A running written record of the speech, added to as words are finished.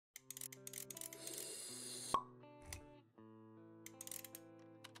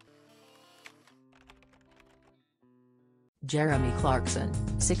Jeremy Clarkson,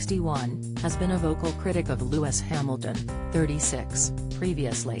 61, has been a vocal critic of Lewis Hamilton, 36,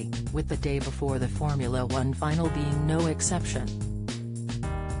 previously, with the day before the Formula One final being no exception.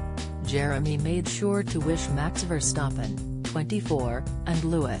 Jeremy made sure to wish Max Verstappen, 24, and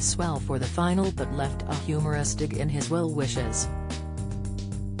Lewis well for the final but left a humorous dig in his well wishes.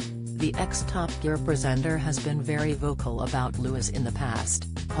 The ex-Top Gear presenter has been very vocal about Lewis in the past,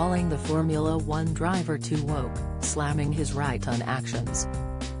 calling the Formula One driver too woke, slamming his right-on actions.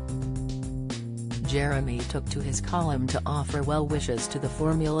 Jeremy took to his column to offer well wishes to the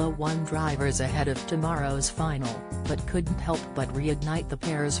Formula One drivers ahead of tomorrow's final, but couldn't help but reignite the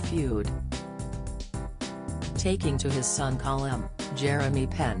pair's feud. Taking to his Sun column, Jeremy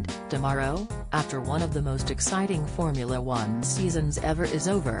penned, "Tomorrow, after one of the most exciting Formula One seasons ever is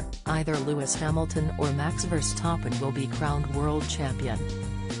over, either Lewis Hamilton or Max Verstappen will be crowned world champion.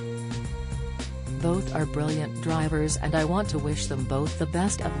 Both are brilliant drivers and I want to wish them both the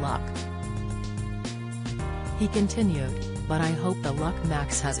best of luck." He continued, "But I hope the luck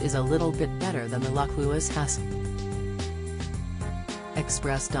Max has is a little bit better than the luck Lewis has."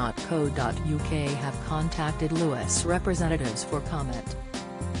 Express.co.uk have contacted Lewis representatives for comment.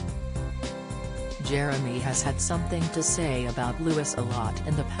 Jeremy has had something to say about Lewis a lot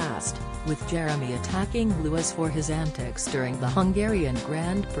in the past, with Jeremy attacking Lewis for his antics during the Hungarian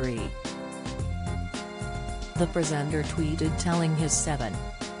Grand Prix. The presenter tweeted telling his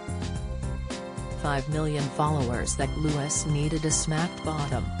 7.5 million followers that Lewis needed a smacked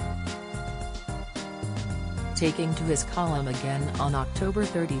bottom. Taking to his column again on October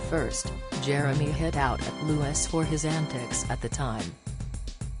 31, Jeremy hit out at Lewis for his antics at the time.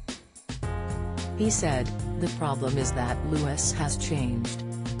 He said, "The problem is that Lewis has changed."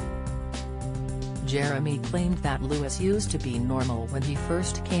 Jeremy claimed that Lewis used to be normal when he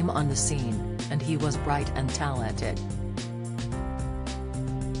first came on the scene, and he was bright and talented.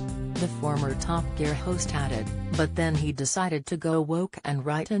 The former Top Gear host added, "But then he decided to go woke and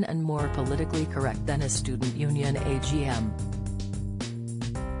right-in and more politically correct than a student union AGM."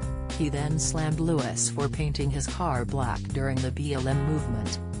 He then slammed Lewis for painting his car black during the BLM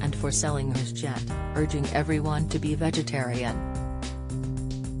movement, and for selling his jet, urging everyone to be vegetarian.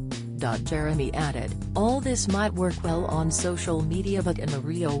 Jeremy added, "All this might work well on social media, but in the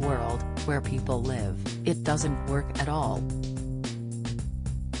real world, where people live, it doesn't work at all.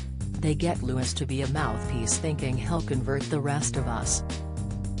 They get Lewis to be a mouthpiece thinking he'll convert the rest of us.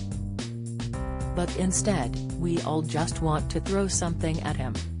 But instead, we all just want to throw something at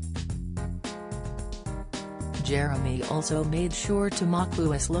him." Jeremy also made sure to mock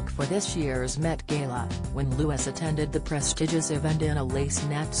Lewis' look for this year's Met Gala, when Lewis attended the prestigious event in a lace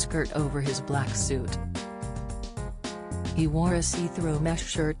net skirt over his black suit. He wore a see-through mesh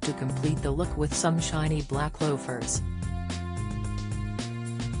shirt to complete the look with some shiny black loafers.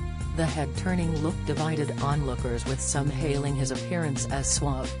 The head-turning look divided onlookers, with some hailing his appearance as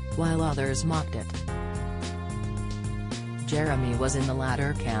suave, while others mocked it. Jeremy was in the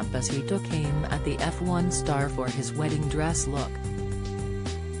latter camp as he took aim at the F1 star for his wedding dress look.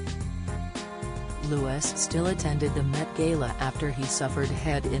 Lewis still attended the Met Gala after he suffered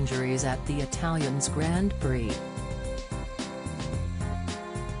head injuries at the Italian's Grand Prix.